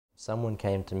Someone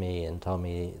came to me and told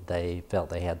me they felt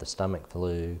they had the stomach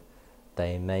flu.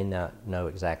 They may not know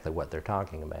exactly what they're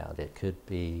talking about. It could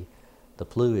be, the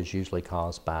flu is usually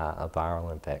caused by a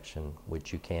viral infection,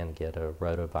 which you can get a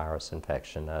rotavirus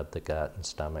infection of the gut and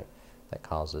stomach that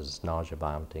causes nausea,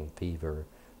 vomiting, fever,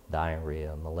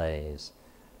 diarrhea, malaise,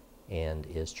 and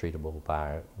is treatable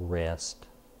by rest,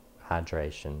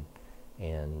 hydration,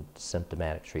 and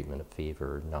symptomatic treatment of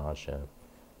fever, nausea,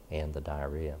 and the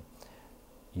diarrhea.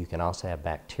 You can also have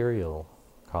bacterial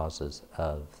causes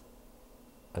of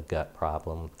a gut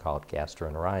problem called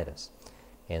gastroenteritis,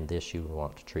 and this you would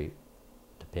want to treat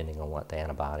depending on what the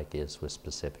antibiotic is, with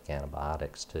specific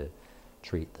antibiotics to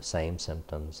treat the same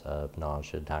symptoms of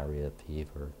nausea, diarrhea,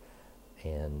 fever,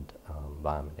 and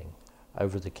vomiting.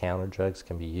 Over-the-counter drugs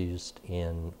can be used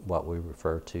in what we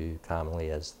refer to commonly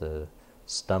as the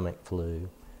stomach flu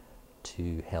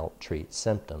to help treat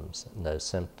symptoms. And those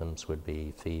symptoms would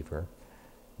be fever.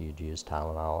 You'd use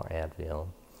Tylenol or Advil.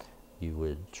 You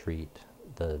would treat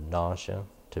the nausea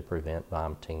to prevent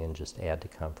vomiting and just add to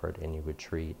comfort, and you would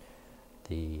treat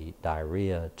the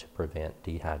diarrhea to prevent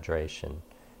dehydration.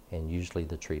 And usually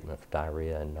the treatment for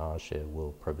diarrhea and nausea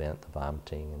will prevent the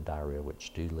vomiting and diarrhea,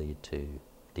 which do lead to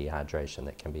dehydration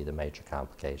that can be the major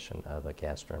complication of a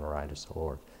gastroenteritis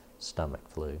or stomach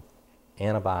flu.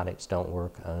 Antibiotics don't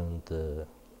work on the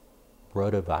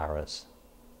rotavirus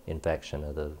infection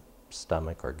of the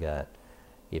stomach or gut.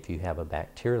 If you have a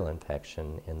bacterial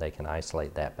infection and they can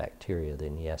isolate that bacteria,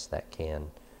 then yes, that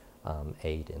can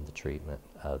aid in the treatment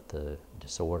of the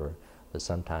disorder. But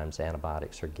sometimes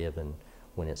antibiotics are given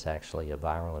when it's actually a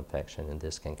viral infection, and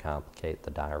this can complicate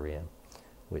the diarrhea,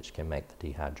 which can make the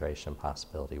dehydration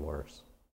possibility worse.